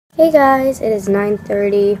Hey guys, it is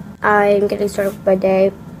 9:30. I'm getting started with my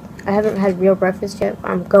day. I haven't had real breakfast yet.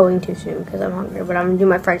 I'm going to soon because I'm hungry, but I'm going to do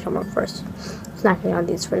my French homework first. Snacking on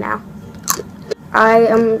these for now. I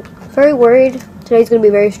am very worried. Today's going to be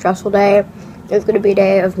a very stressful day. It's going to be a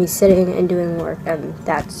day of me sitting and doing work, and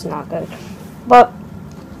that's not good. But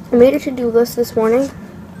I made a to-do list this morning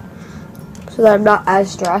so that I'm not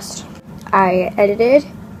as stressed. I edited,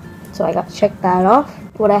 so I got to check that off.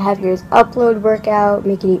 What I have here is upload, workout,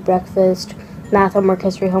 make it eat breakfast, math homework,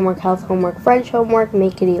 history homework, health homework, French homework,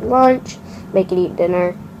 make it eat lunch, make it eat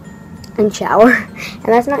dinner, and shower. And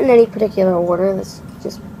that's not in any particular order. That's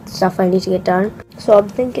just stuff I need to get done. So I'm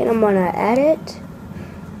thinking I'm going to edit.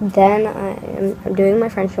 Then I'm doing my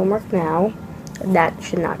French homework now. That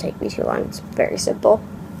should not take me too long. It's very simple.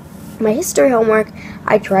 My history homework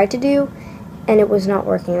I tried to do, and it was not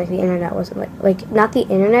working. Like, the internet wasn't, like not the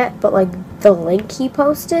internet, but, like, the link he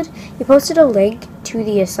posted. He posted a link to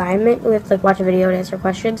the assignment with, like, watch a video and answer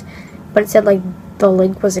questions, but it said, like, the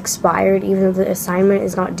link was expired, even though the assignment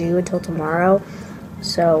is not due until tomorrow.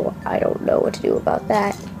 So, I don't know what to do about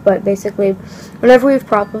that. But, basically, whenever we have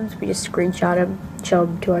problems, we just screenshot them, show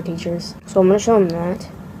them to our teachers. So, I'm going to show them that.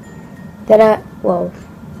 Then, I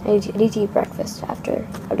need to eat breakfast after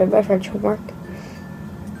I've done my French homework.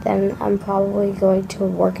 Then I'm probably going to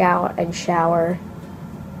work out and shower.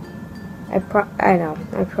 I know,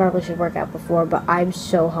 I probably should work out before, but I'm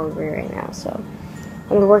so hungry right now, so I'm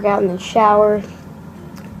going to work out and then shower,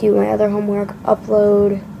 do my other homework,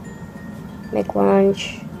 upload, make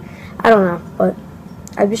lunch. I don't know, but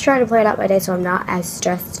I'm just trying to plan out my day so I'm not as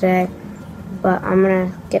stressed today. But I'm going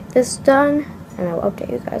to get this done, and I'll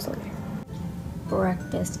update you guys later.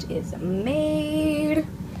 Breakfast is made.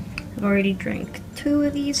 I've already drank 2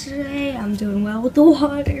 of these today. I'm doing well with the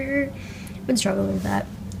water. Been struggling with that.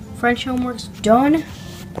 French homework's done.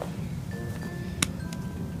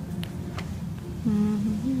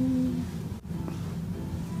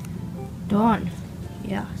 Done.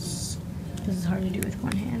 Yes. This is hard to do with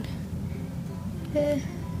one hand.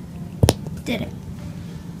 Did it.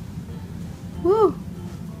 Woo!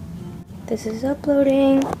 This is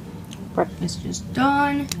uploading. Breakfast is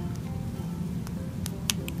done.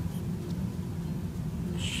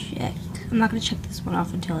 I'm not going to check this one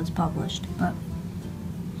off until it's published, but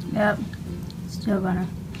yep, still gonna.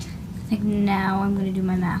 I think now I'm going to do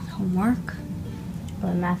my math homework.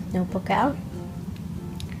 Pull my math notebook out.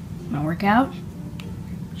 I'm going to work out,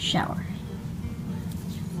 shower.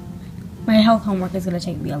 My health homework is going to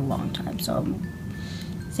take me a long time, so I'm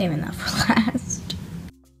saving that for last.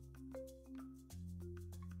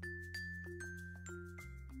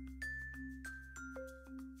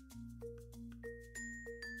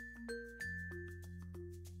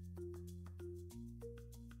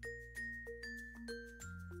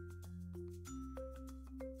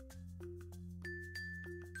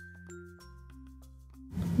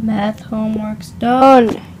 Math homework's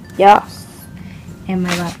done. Yes. And my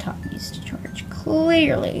laptop needs to charge.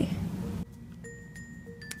 Clearly.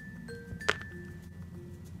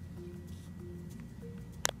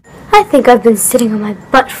 I think I've been sitting on my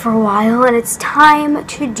butt for a while, and it's time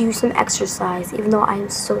to do some exercise, even though I am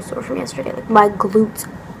so sore from yesterday. Like, my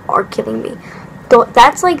glutes are killing me.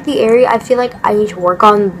 That's, like, the area I feel like I need to work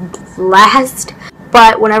on last.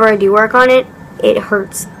 But whenever I do work on it, it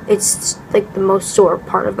hurts. It's like the most sore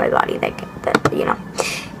part of my body that you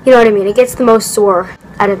know what I mean. It gets the most sore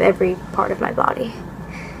out of every part of my body.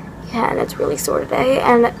 Yeah, and it's really sore today.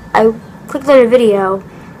 And I clicked on a video,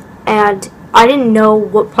 and I didn't know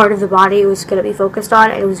what part of the body it was going to be focused on,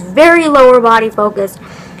 and it was very lower body focused.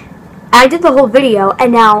 I did the whole video,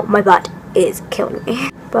 and now my butt is killing me.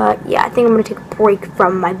 But yeah, I think I'm gonna take a break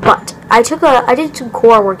from my butt. I did some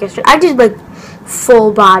core work yesterday. I did like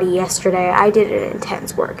full body yesterday. I did an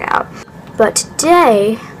intense workout. But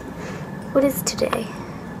today, what is today?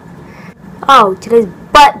 Oh, today's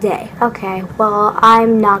butt day. Okay, well,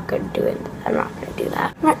 I'm not gonna do it. I'm not gonna do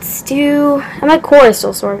that. Let's do, and my core is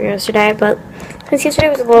still sore from yesterday, but since yesterday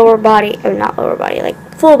was a lower body, or not lower body, like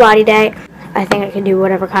full body day, I think I can do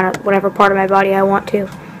whatever part of my body I want to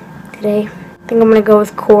today. I think I'm gonna go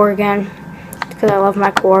with core again, because I love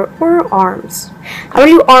my core, or arms. I'm gonna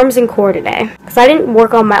do arms and core today, because I didn't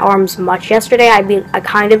work on my arms much yesterday. I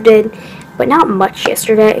kind of did, but not much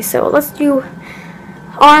yesterday, so let's do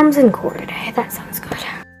arms and core today. That sounds good.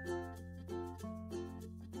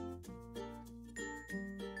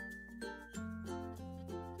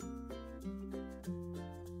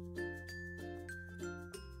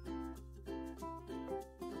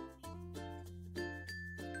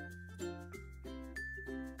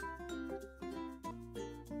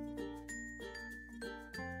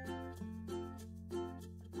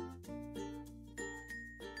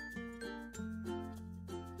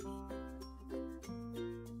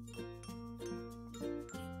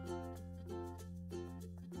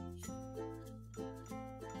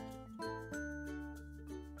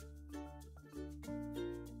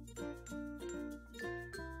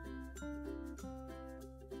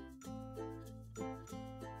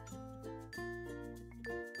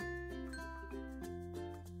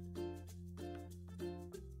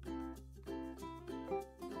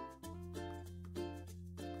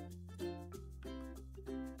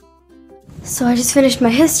 So I just finished my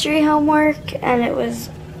history homework, and it was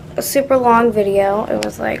a super long video. It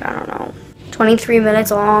was like, I don't know, 23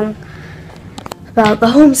 minutes long about the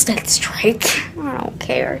Homestead strike. I don't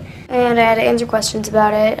care. And I had to answer questions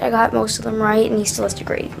about it. I got most of them right, and he still has to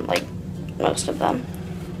grade like most of them.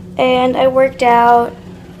 And I worked out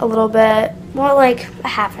a little bit, more like a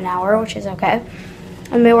half an hour, which is okay.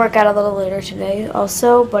 I may work out a little later today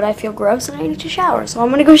also, but I feel gross and I need to shower, so I'm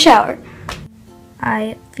gonna go shower.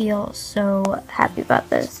 I feel so happy about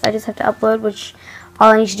this. I just have to upload, which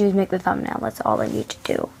all I need to do is make the thumbnail. That's all I need to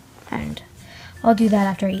do. And I'll do that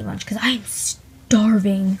after I eat lunch because I am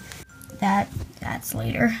starving. That's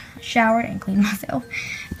later. I showered and cleaned myself,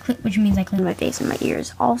 which means I cleaned my face and my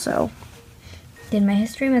ears. Also, did my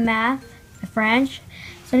history, my math, my French.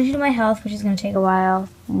 So I need to do my health, which is going to take a while.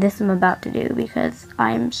 This I'm about to do because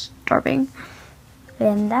I'm starving.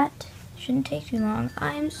 And that shouldn't take too long.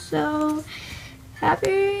 I'm so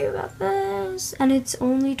happy about this. And it's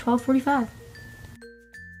only 12:45.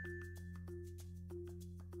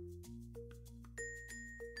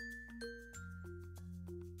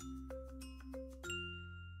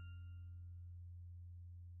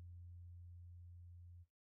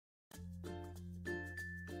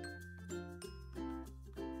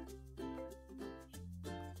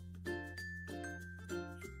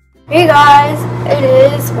 Hey guys, it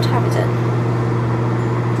is, what time is it?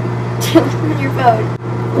 On your phone.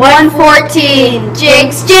 1:14.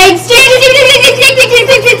 Jinx, jinx, jinx,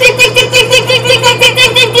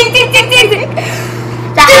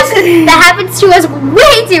 that happens to us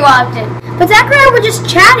way too often. But Zachary and I were just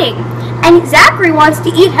chatting, and Zachary wants to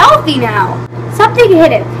eat healthy now. Something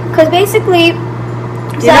hit him, because basically,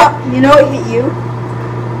 you know what hit you?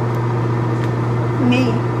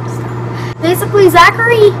 Me. Basically,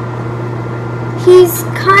 Zachary, he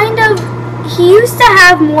used to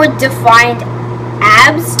have more defined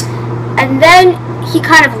abs, and then he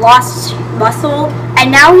kind of lost muscle,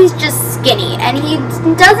 and now he's just skinny, and he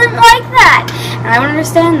doesn't like that, and I don't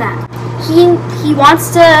understand that. He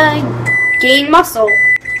wants to gain muscle,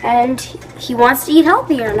 and he wants to eat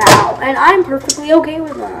healthier now, and I'm perfectly okay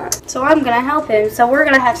with that. So I'm gonna help him. So we're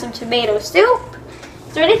gonna have some tomato soup.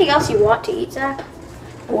 Is there anything else you want to eat, Zach?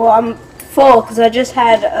 Well, I'm full because I just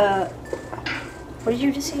had What did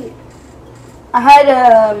you just eat? I had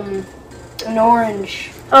an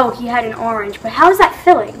orange. Oh, he had an orange, but how is that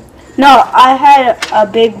filling? No, I had a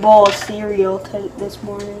big bowl of cereal this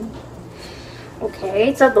morning. Okay,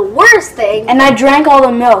 it's not the worst thing. And I drank all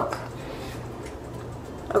the milk.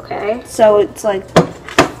 Okay. So it's like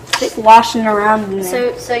washing around in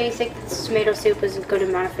there. So you think this tomato soup is a good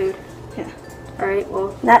amount of food? Yeah. Alright,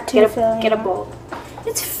 well, Not too filling. Get a bowl.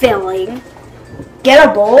 It's filling. Get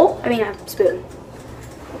a bowl? I mean, a spoon.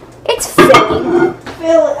 It's filling.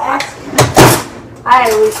 Phil, I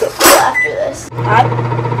at least get full after this. I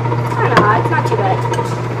don't know, it's not too bad.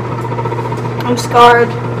 I'm scarred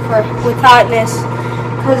with hotness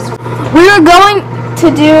because we were going to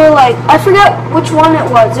do like I forgot which one it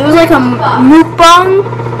was. It was like a mukbang,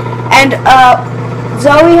 and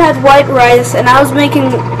Zoe had white rice, and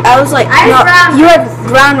you had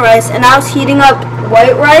brown rice, and I was heating up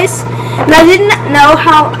white rice, and I didn't know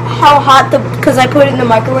how hot because I put it in the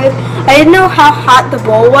microwave. I didn't know how hot the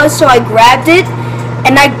bowl was, so I grabbed it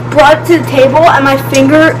and I brought it to the table, and my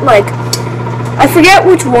finger, like, I forget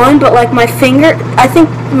which one, but like my finger, I think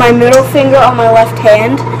my middle finger on my left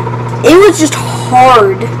hand, it was just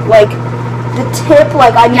hard. Like the tip,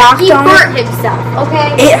 like I knocked on it. He hurt himself,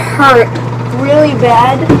 okay? It hurt really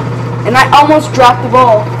bad, and I almost dropped the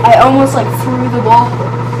bowl. I almost like threw the bowl.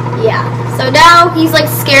 Yeah. So now he's like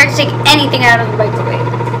scared to take anything out of the microwave.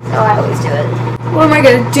 So I always do it. What am I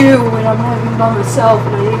gonna do when I'm living by myself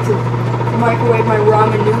and I need to microwave my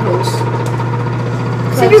ramen noodles?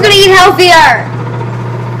 So you're gonna eat healthier.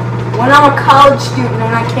 When I'm a college student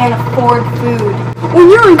and I can't afford food. When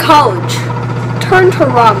you're in college, turn to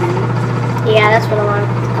ramen. Yeah, that's what a lot of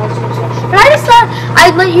college students do. But I just thought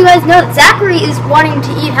I'd let you guys know that Zachary is wanting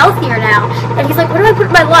to eat healthier now. And he's like, what do I put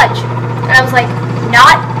in my lunch? And I was like,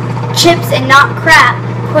 not chips and not crap.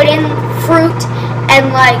 Put in fruit and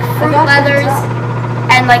like fruit leathers.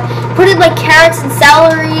 And like put in like carrots and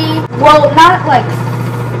celery. Well, not like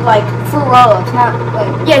fruit roll-ups, not like...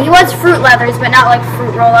 Yeah, he wants fruit leathers, but not like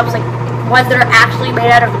fruit roll-ups, like ones that are actually made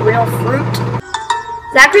out of real fruit.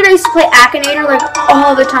 Zachary and I used to play AKINATOR like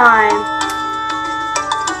all the time.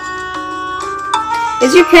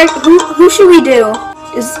 Is your character... Who should we do?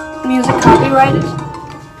 Is music copyrighted?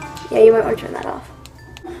 Yeah, you might want to turn that off.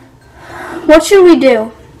 What should we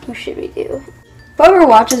do? What should we do? Whoever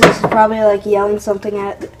watches this is probably like yelling something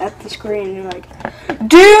at the screen. You're like,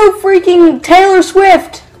 do freaking Taylor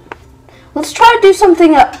Swift! Let's try to do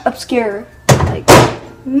something obscure. Like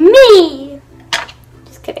Me!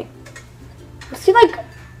 Just kidding. Let's do like,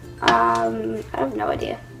 I have no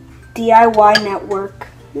idea. DIY network.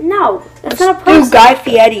 No, that's Let's not a do person. Guy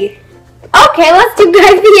Fieri. Okay, let's do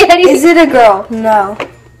Guy Fieri. Is it a girl? No.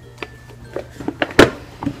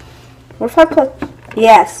 What if I put...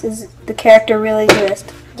 Yes. Is the character really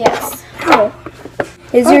exist? Yes. How?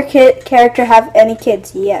 Is your character have any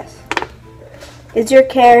kids? Yes. Is your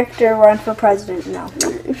character run for president? No.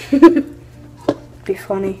 Be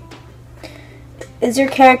funny. Is your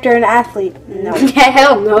character an athlete? No.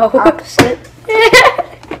 Hell no. Opposite.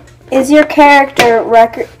 Is your character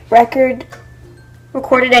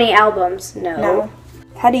Recorded any albums? No. No.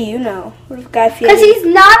 How do you know? What if Guy Fieri? Because he's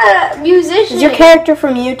not a musician. Is your character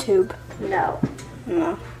from YouTube? No.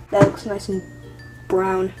 No. That looks nice and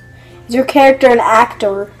brown. Is your character an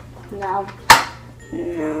actor? No.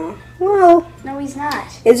 No. Well, No, he's not.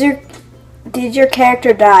 did your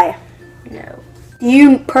character die? No.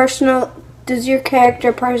 Does your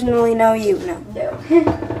character personally know you? No. No.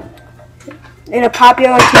 In a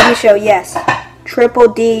popular TV show, yes.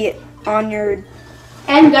 Triple D on your...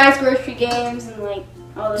 And Guy's Grocery Games and like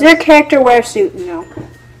all Does your character wear a suit? No.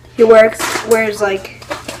 He wears like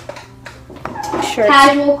shirts.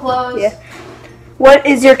 casual clothes. Yeah. What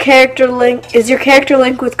is your character link? Is your character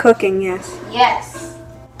linked with cooking? Yes. Yes.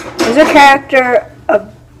 Does your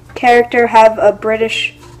character have a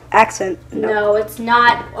British accent? No, it's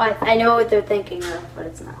not. I know what they're thinking of, but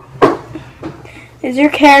it's not. Is your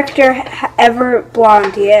character ever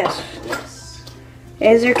blonde? Yes. Yes.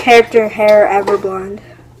 Is your character hair ever blonde?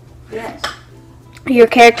 Yes. Your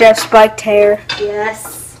character has spiked hair.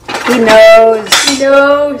 Yes. He knows. He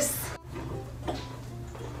knows.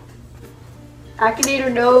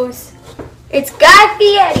 Akinator knows. It's Guy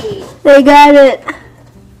Fieri. They got it.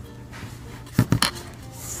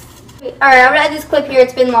 Alright, I'm gonna add this clip here.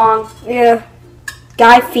 It's been long. Yeah.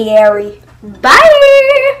 Guy Fieri.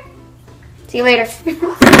 Bye. See you later.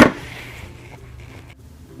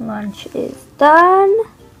 Lunch is done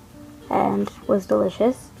and was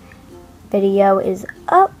delicious. Video is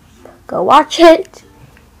up. Go watch it.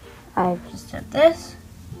 I've just did this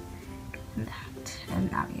and that, and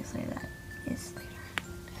obviously that is later.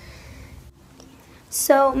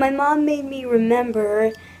 So my mom made me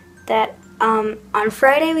remember that on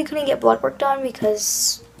Friday we couldn't get blood work done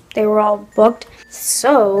because they were all booked.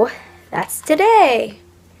 So that's today.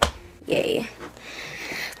 Yay.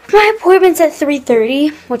 My appointment's at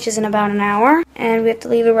 3:30, which is in about an hour, and we have to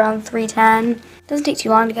leave around 3:10. Doesn't take too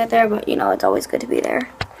long to get there, but you know, it's always good to be there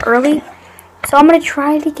early. So I'm gonna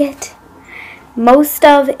try to get most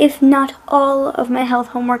of, if not all of my health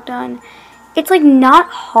homework done. It's like not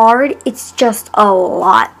hard, it's just a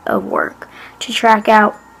lot of work to track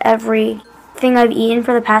out everything I've eaten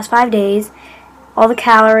for the past 5 days, all the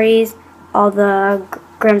calories, all the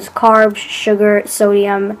grams of carbs, sugar,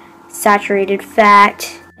 sodium, saturated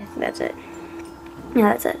fat. I think that's it. Yeah,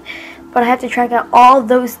 that's it. But I have to track out all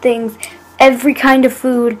those things, every kind of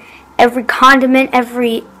food, every condiment,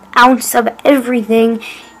 every ounce of everything.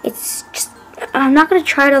 It's just, I'm not going to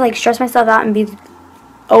try to like stress myself out and be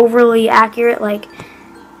overly accurate. Like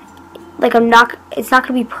it's not going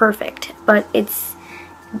to be perfect, but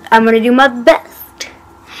I'm going to do my best.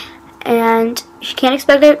 And you can't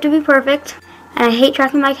expect it to be perfect. And I hate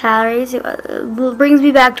tracking my calories. It brings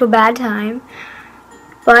me back to a bad time.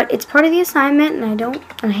 But it's part of the assignment, and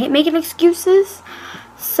I hate making excuses.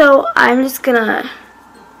 So I'm just gonna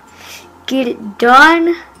get it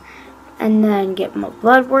done, and then get my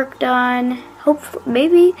blood work done.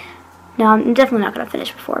 Maybe. No, I'm definitely not gonna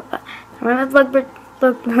finish before. But I'm gonna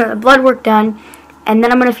have blood work done, and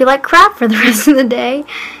then I'm gonna feel like crap for the rest of the day.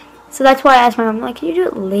 So that's why I asked my mom, like, can you do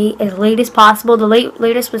it as late as possible? The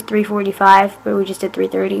latest was 3:45, but we just did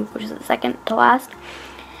 3:30, which is the second to last.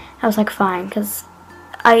 I was like, fine, because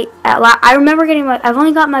I remember I've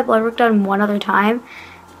only got my blood work done one other time,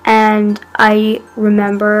 and I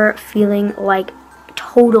remember feeling like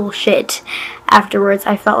total shit afterwards.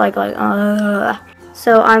 I felt like, ugh.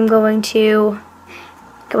 So I'm going to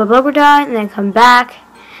get my blood work done, and then come back,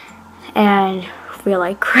 and feel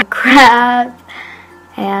like crap.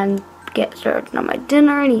 And get started on my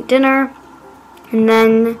dinner and eat dinner, and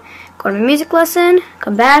then go to my music lesson,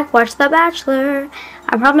 come back, watch The Bachelor.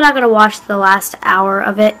 I'm probably not going to watch the last hour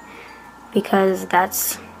of it because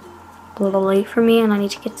that's a little late for me, and I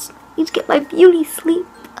need to get my beauty sleep.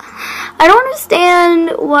 I don't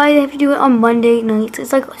understand why they have to do it on Monday nights.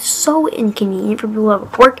 It's like so inconvenient for people who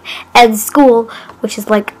have work and school, which is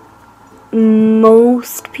like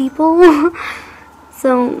most people.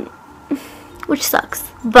 So, which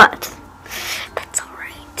sucks, but that's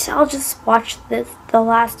alright. I'll just watch the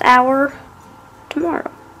last hour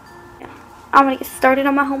tomorrow. Yeah. I'm gonna get started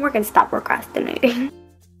on my homework and stop procrastinating.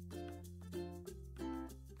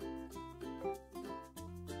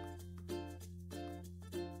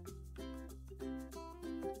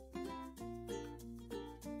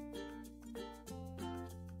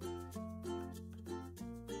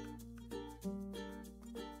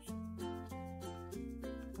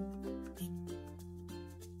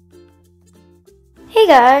 Hey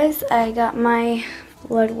guys, I got my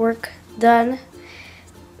blood work done.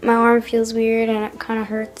 My arm feels weird and it kind of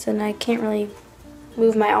hurts and I can't really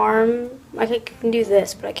move my arm. I can do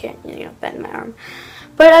this, but I can't, you know, bend my arm.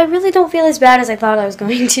 But I really don't feel as bad as I thought I was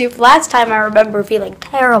going to. Last time I remember feeling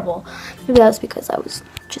terrible. Maybe that was because I was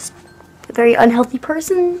just a very unhealthy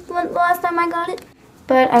person the last time I got it.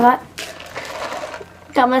 But I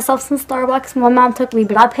got myself some Starbucks. My mom took me,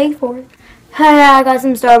 but I paid for it. I got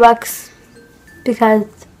some Starbucks.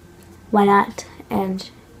 Because why not? And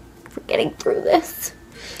we're getting through this.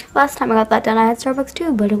 Last time I got that done, I had Starbucks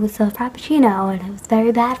too, but it was a Frappuccino, and it was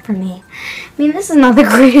very bad for me. I mean, this is not the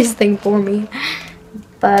greatest thing for me,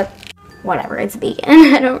 but whatever, it's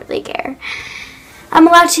vegan. I don't really care. I'm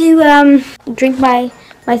allowed to drink my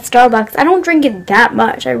Starbucks. I don't drink it that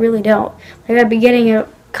much. I really don't. Like, I've been getting it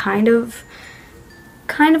kind of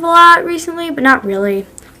a lot recently, but not really.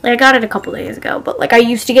 Like, I got it a couple days ago, but, like, I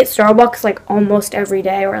used to get Starbucks, like, almost every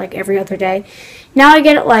day or, like, every other day. Now I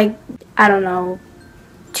get it, like, I don't know,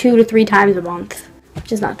 2 to 3 times a month,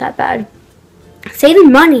 which is not that bad.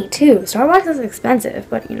 Saving money, too. Starbucks is expensive,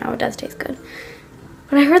 but, you know, it does taste good.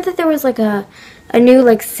 But I heard that there was, like, a new,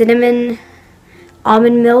 like, cinnamon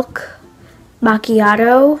almond milk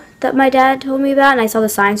macchiato that my dad told me about, and I saw the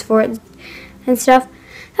signs for it and stuff.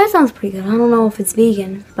 That sounds pretty good. I don't know if it's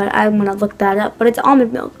vegan, but I'm going to look that up. But it's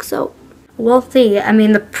almond milk, so we'll see. I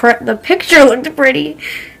mean, the picture looked pretty,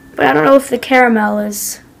 but I don't know if the caramel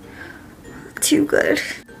is too good,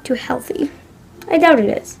 too healthy. I doubt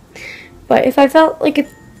it is. But if I felt like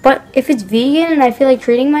if it's vegan and I feel like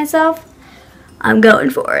treating myself, I'm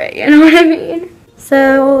going for it. You know what I mean?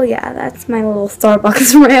 So, yeah, that's my little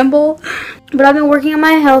Starbucks ramble. But I've been working on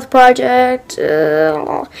my health project.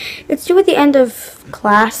 It's due at the end of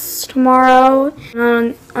class tomorrow.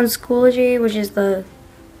 On Schoology, which is the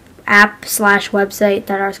app/website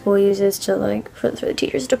that our school uses to, like, for the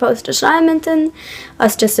teachers to post assignments and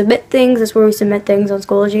us to submit things. That's where we submit things on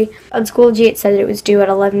Schoology. On Schoology, it said that it was due at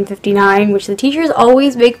 11:59, which the teachers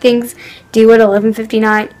always make things due at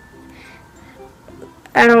 11:59.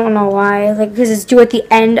 I don't know why, like, because it's due at the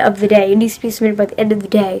end of the day. It needs to be submitted by the end of the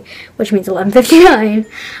day, which means 11:59.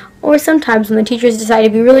 Or sometimes when the teachers decide to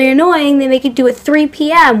be really annoying, they make it due at 3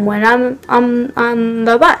 p.m. when I'm on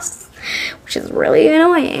the bus, which is really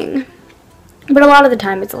annoying. But a lot of the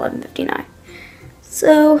time it's 11:59.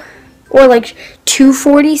 So, or like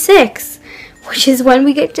 2:46, which is when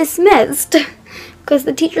we get dismissed, because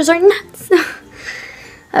the teachers are nuts.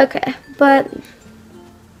 Okay, but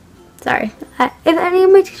sorry. If any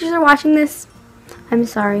of my teachers are watching this, I'm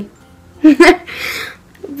sorry.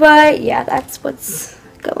 But yeah, that's what's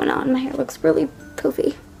going on. My hair looks really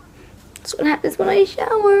poofy. That's what happens when I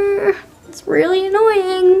shower. It's really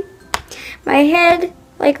annoying. My head,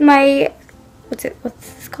 like my, what's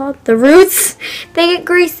this called? The roots, they get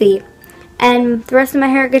greasy. And the rest of my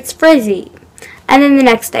hair gets frizzy. And then the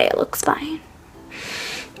next day it looks fine.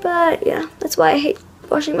 But yeah, that's why I hate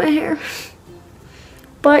washing my hair.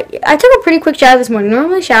 But I took a pretty quick shower this morning.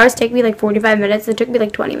 Normally showers take me like 45 minutes. It took me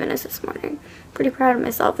like 20 minutes this morning. Pretty proud of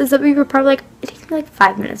myself. Is that we were probably like, it takes me like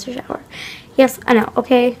 5 minutes to shower. Yes, I know.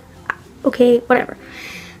 Okay. Okay, whatever.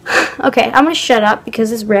 Okay, I'm going to shut up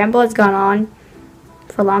because this ramble has gone on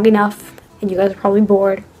for long enough. And you guys are probably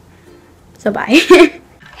bored. So bye.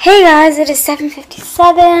 Hey guys, it is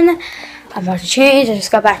 7:57. I'm about to change. I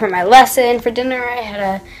just got back from my lesson for dinner. I had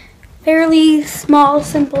a fairly small,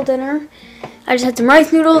 simple dinner. I just had some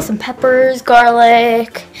rice noodles, some peppers,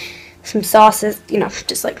 garlic, some sauces, you know,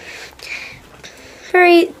 just like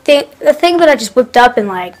the thing that I just whipped up in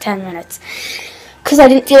like 10 minutes because I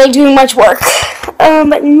didn't feel like doing much work.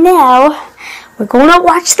 But now we're going to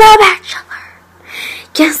watch The Bachelor.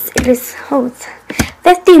 Yes, it is. Oh, it's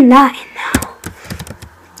 59 now.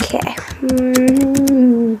 Okay.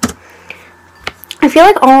 I feel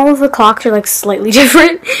like all of the clocks are like slightly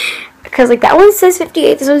different. Because, like, that one says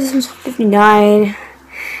 58, this one says 59. I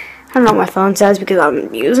don't know what my phone says because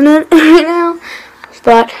I'm using it right now.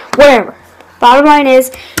 But, whatever. Bottom line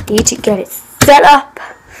is, I need to get it set up.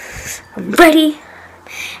 I'm ready.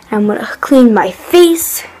 And I'm going to clean my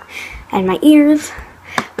face and my ears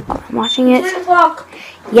while I'm watching it. 3 o'clock.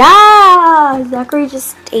 Yeah! Zachary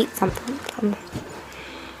just ate something.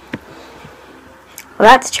 Well,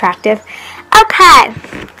 that's attractive. Okay.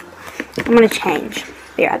 I'm going to change.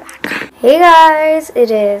 Be right back. Hey guys, it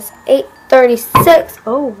is 8:36.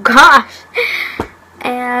 Oh gosh.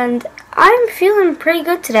 And I'm feeling pretty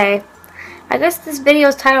good today. I guess this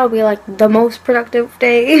video's title will be like the most productive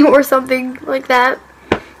day or something like that.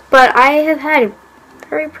 But I have had a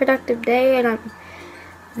very productive day and I'm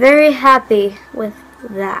very happy with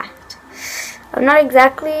that. I'm not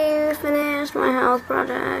exactly finished my house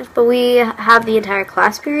project, but we have the entire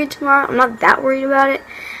class period tomorrow. I'm not that worried about it.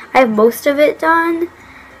 I have most of it done.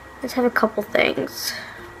 I just have a couple things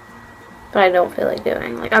but I don't feel like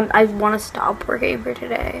doing. Like I want to stop working for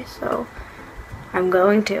today, so I'm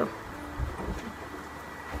going to.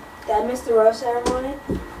 Dad missed the rose ceremony?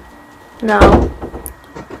 No.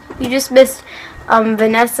 You just missed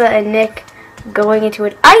Vanessa and Nick going into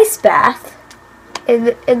an ice bath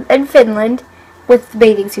in Finland with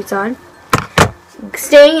bathing suits on,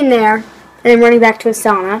 staying in there, and then running back to a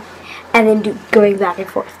sauna, and then going back and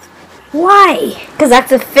forth. Why? Because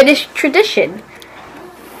that's a Finnish tradition.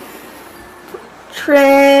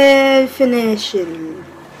 Definition.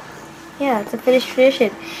 Yeah, it's a Finnish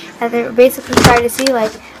tradition. And they're basically trying to see,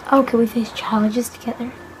 like, oh, can we face challenges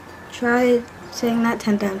together? Try saying that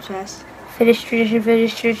 10 times fast. Finnish tradition,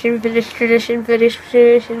 Finnish tradition, Finnish tradition, Finnish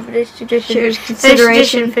tradition, Finnish tradition. There's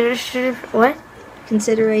consideration. Finnish tradition. What?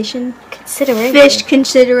 Consideration. Consideration. Fish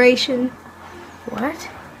consideration. What?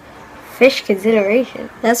 Fish consideration.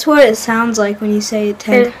 That's what it sounds like when you say it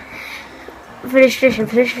 10. Finnish tradition,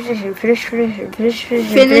 Finnish tradition, Finnish tradition, Finnish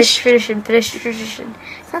tradition, Finnish tradition, Finnish tradition.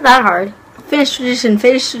 It's not that hard. Finnish tradition,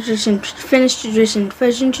 Finnish tradition, Finnish tradition,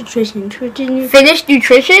 Finnish nutrition, Finnish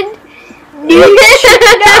nutrition?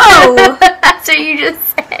 No! That's what you just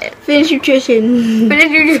said. Finnish nutrition.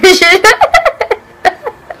 Finnish nutrition.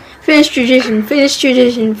 Finnish tradition, Finnish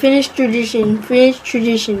tradition, Finnish tradition, Finnish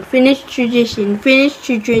tradition, Finnish tradition, Finnish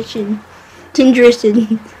tradition,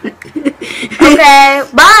 Tindration. Okay,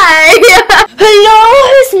 bye. Hello,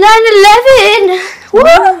 it's 9/11. Woo!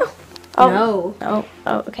 Oh, No.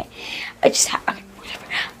 Oh, okay. I just okay, whatever.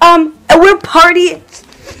 We're partying.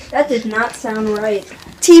 That did not sound right.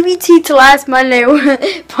 TBT to last Monday. We're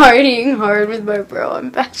partying hard with my bro on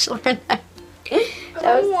bachelor night. I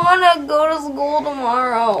don't want to go to school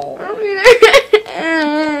tomorrow.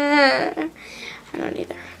 I don't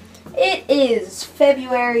either. It is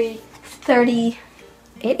February 30.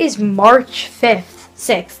 It is March 5th.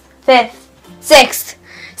 6th. 5th. 6th.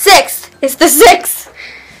 6th. It's the 6th.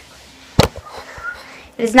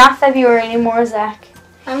 It is not February anymore, Zach.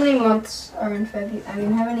 How many months are in February? I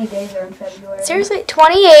mean, how many days are in February? Seriously,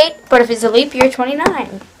 28, but if it's a leap year,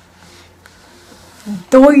 29.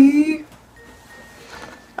 Doi.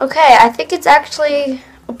 Okay, I think it's actually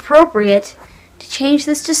appropriate to change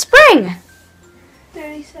this to spring.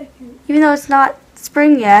 30 seconds. Even though it's not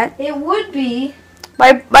spring yet. It would be.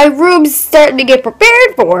 My room's starting to get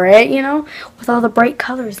prepared for it, you know, with all the bright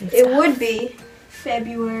colors and stuff. It would be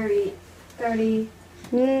February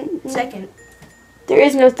 32nd. There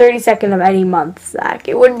is no 32nd of any month, Zach.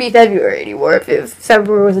 It wouldn't be February anymore if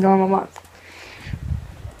February was a normal month.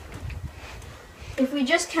 If we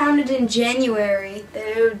just counted in January, then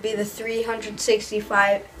it would be the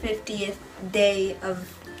 365th day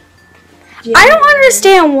of January. I don't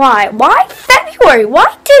understand why. Why February?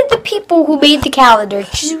 Why did the people who made the calendar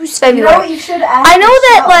choose February? You know what you should ask I know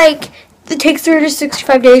that, yourself? like, it takes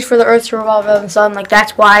 365 days for the Earth to revolve around the sun. Like,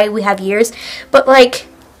 that's why we have years. But, like,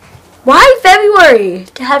 why February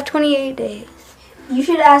to have 28 days? You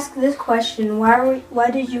should ask this question. Why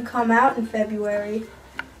did you come out in February?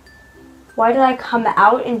 Why did I come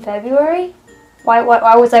out in February? Why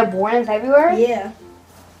was I born in February? Yeah.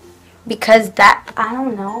 Because I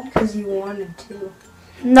don't know. Because you wanted to.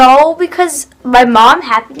 No, because my mom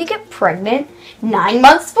happened to get pregnant 9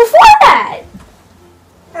 months before that.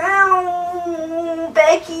 Ow,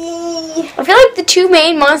 Becky. I feel like the two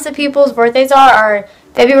main months that people's birthdays are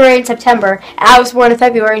February and September. And I was born in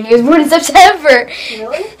February and he was born in September.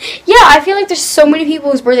 Really? Yeah, I feel like there's so many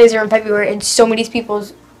people whose birthdays are in February and so many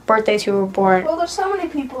people's birthdays who were born Well, there's so many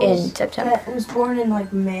people in September. that was born in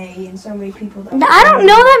like May, and so many people that. I don't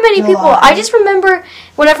know that many people. July. I just remember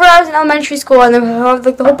whenever I was in elementary school and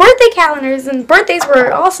like the whole birthday calendars and birthdays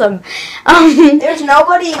were awesome. There's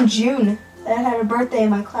nobody in June that had a birthday in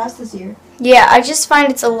my class this year. Yeah, I just find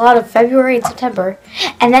it's a lot of February and September,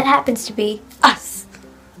 and that happens to be us.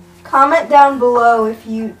 Comment down below if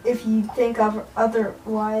you think of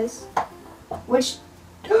otherwise. Which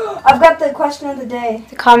I've got the question of the day.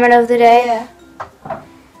 The comment of the day. Yeah.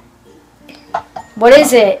 What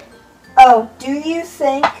is it? Oh, do you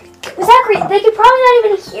think? Zachary, they could probably not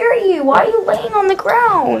even hear you. Why are you laying on the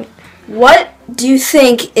ground? What do you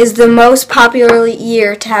think is the most popular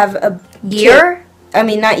year to have a Year? I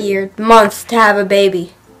mean, not year, month to have a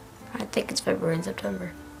baby. I think it's February and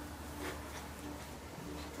September.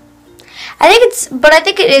 I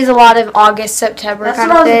think it is a lot of August, September That's kind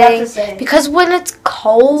what of I was about thing. to say. Because when it's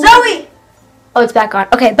cold. Zoe! Oh, it's back on.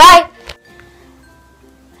 Okay, bye.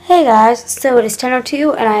 Hey guys, so it is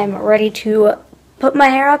 10:02 and I'm ready to put my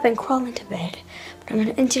hair up and crawl into bed. But I'm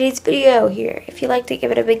gonna end today's video here. If you liked it,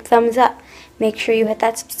 give it a big thumbs up. Make sure you hit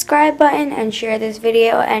that subscribe button and share this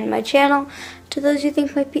video and my channel to those you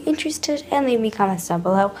think might be interested, and leave me comments down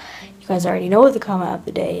below. You guys already know what the comment of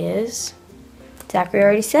the day is. Zachary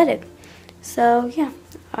already said it. So yeah,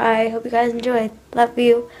 I hope you guys enjoyed. Love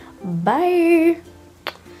you. Bye.